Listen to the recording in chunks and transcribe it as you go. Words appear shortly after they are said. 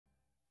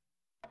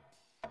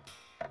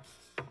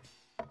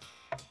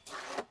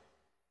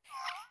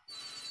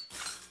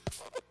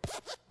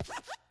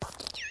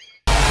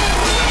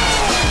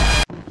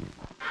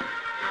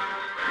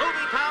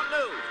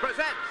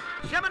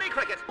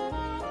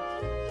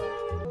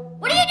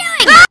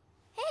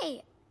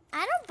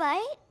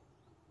right?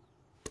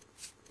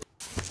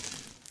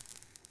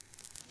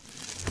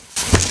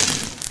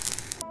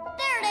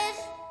 There it is.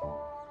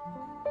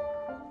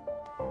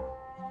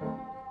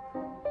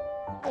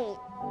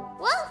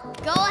 Well,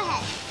 go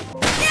ahead.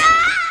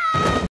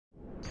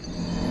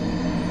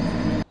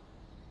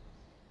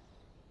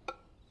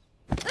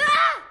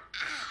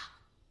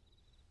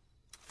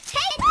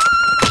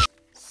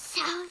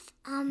 South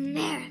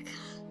America.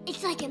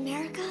 It's like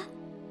America,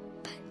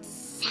 but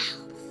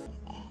south.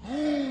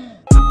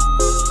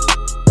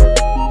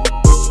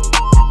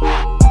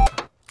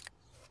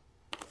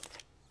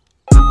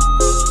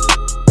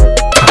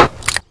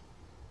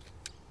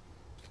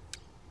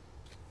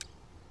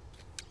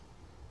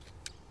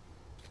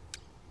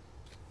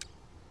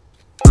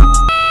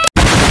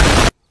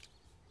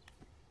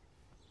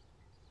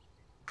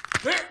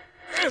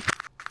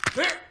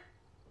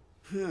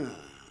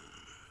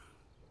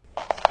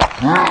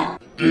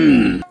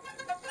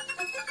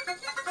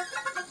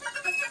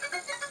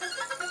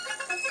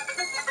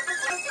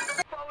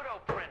 Photo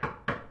printer,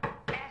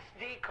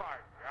 SD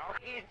card, bro.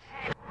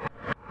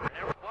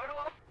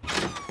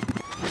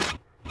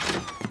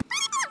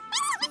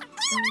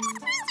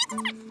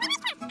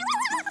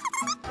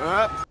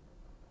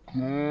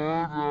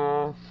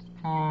 Good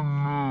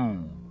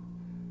afternoon.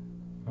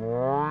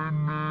 My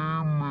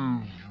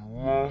name is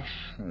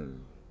Russell,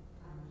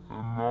 and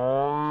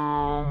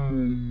I am a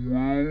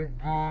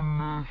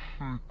wilderness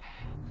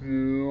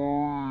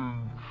explorer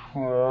in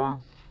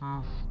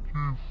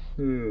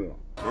Tri-54.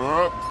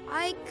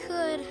 I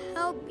could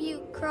help you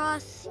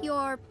cross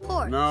your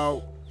porch.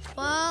 No.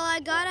 Well, I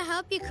gotta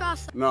help you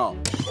cross. No.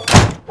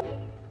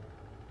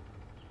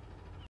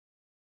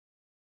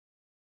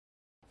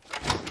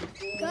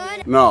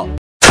 Good. No.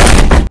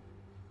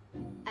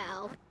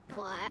 Ow.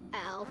 What?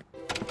 Ow.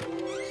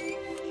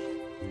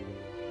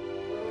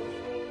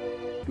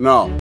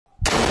 No.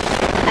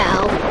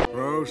 Ow.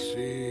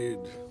 Proceed.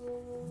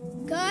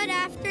 Good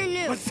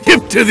afternoon.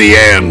 Skip to the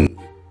end.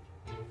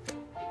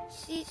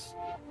 She's...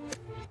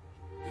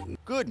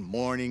 Good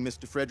morning,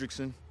 Mr.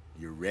 Fredrickson.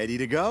 You ready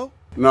to go?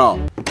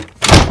 No.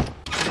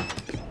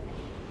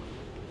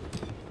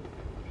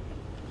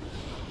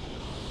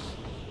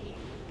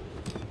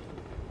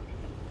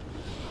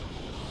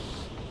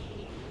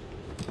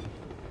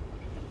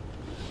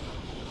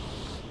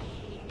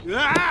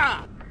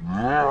 Ah!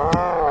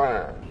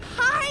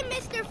 Hi,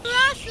 Mr.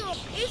 Russell.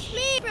 It's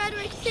me,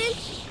 Fredrickson.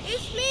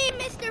 It's me,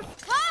 Mr.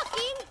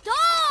 Talking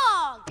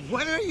Dog.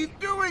 What are you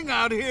doing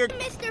out here?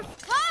 Mr.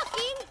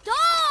 Talking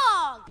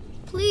Dog.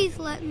 Please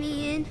let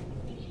me in.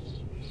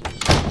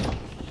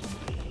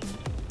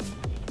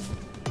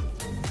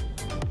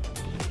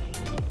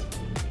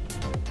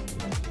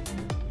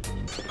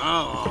 Oh,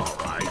 all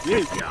right.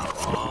 You can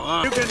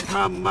come. You can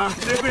come.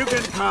 You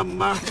can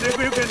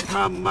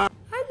come.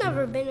 I've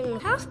never been in a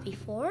house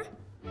before.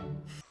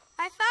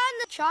 I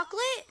found the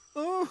chocolate.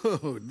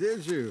 Oh,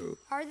 did you?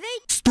 Are they...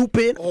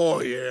 Stupid.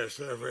 Oh, yes,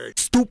 they're very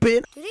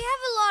Stupid. Do they have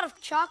a lot of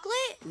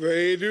chocolate?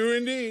 They do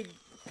indeed.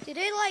 Do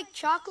they like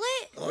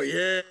chocolate? Oh,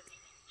 yeah.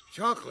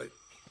 Chocolate.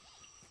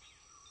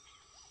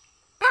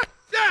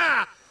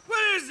 Ah!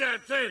 What is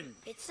that thing?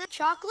 It's a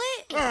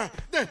chocolate?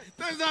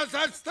 There's no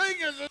such thing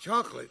as a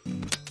chocolate.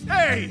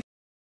 Hey!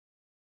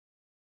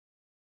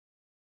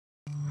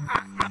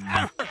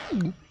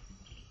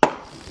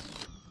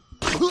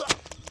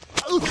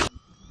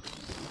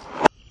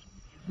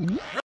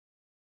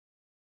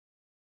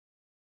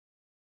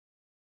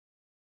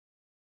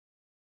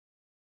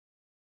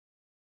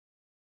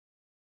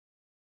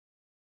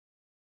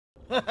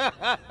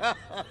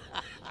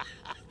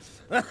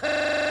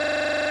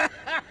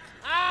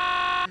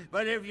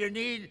 But if you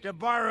need to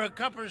borrow a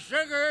cup of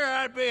sugar,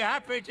 I'd be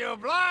happy to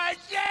oblige.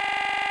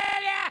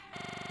 Yeah!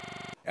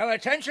 Now,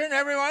 attention,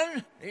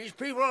 everyone. These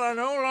people are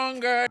no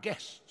longer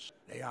guests.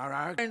 They are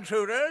our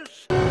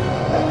intruders.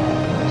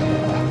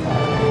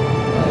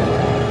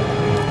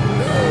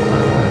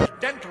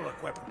 Dental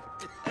equipment.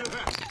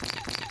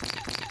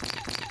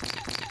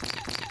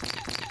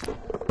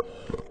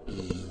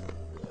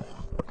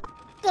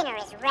 Dinner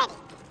is ready.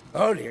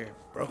 Oh, dear.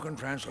 Broken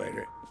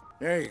translator.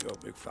 There you go,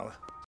 big fella.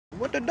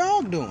 What the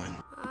dog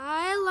doing?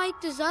 I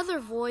liked his other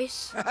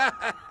voice.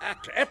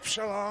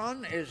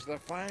 Epsilon is the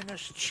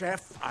finest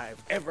chef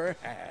I've ever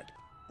had.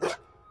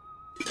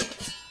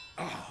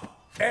 Oh,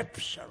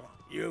 Epsilon,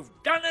 you've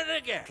done it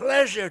again.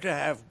 Pleasure to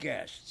have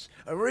guests.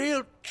 A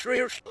real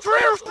treat.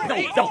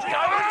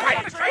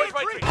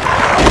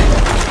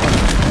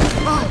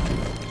 No.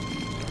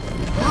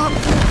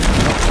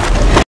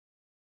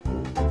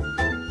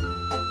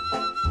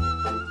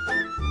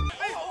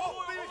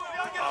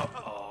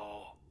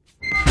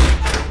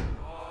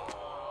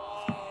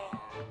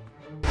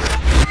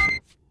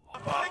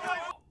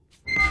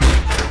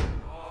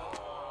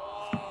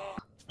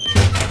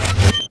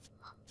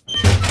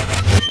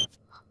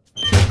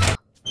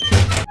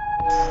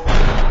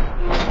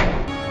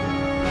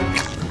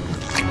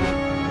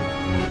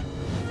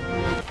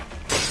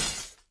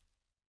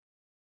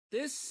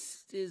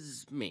 This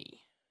is me.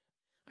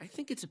 I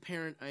think it's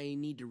apparent I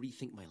need to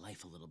rethink my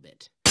life a little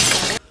bit.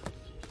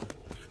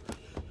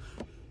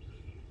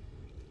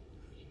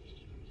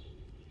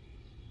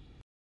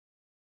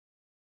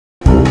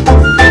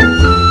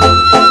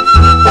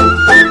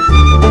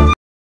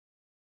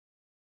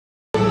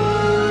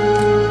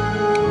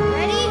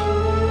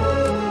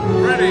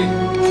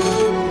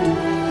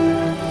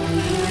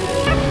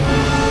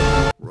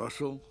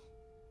 Russell,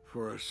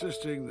 for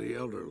assisting the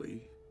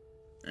elderly,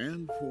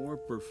 and for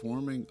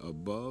performing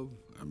above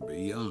and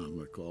beyond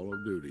the call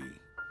of duty.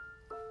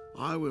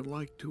 I would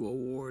like to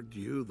award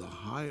you the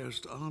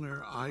highest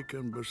honor I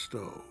can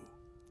bestow.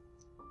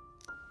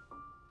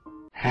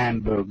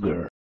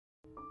 Hamburger.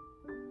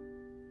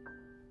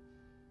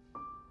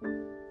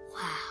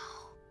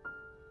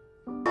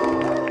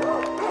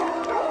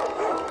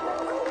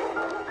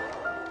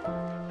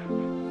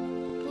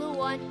 Blue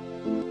one,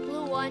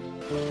 blue one,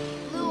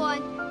 blue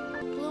one,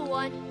 blue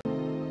one,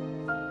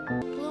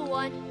 blue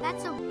one.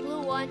 That's a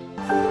blue one.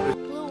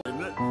 Blue.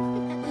 Isn't it?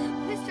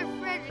 Mr.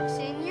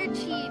 Fredrickson, you're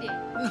cheating.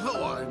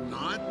 No, I'm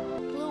not.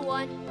 Blue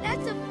one.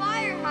 That's a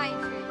fire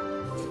hydrant.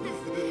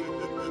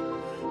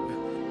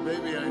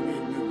 Maybe I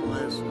need new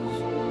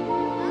glasses.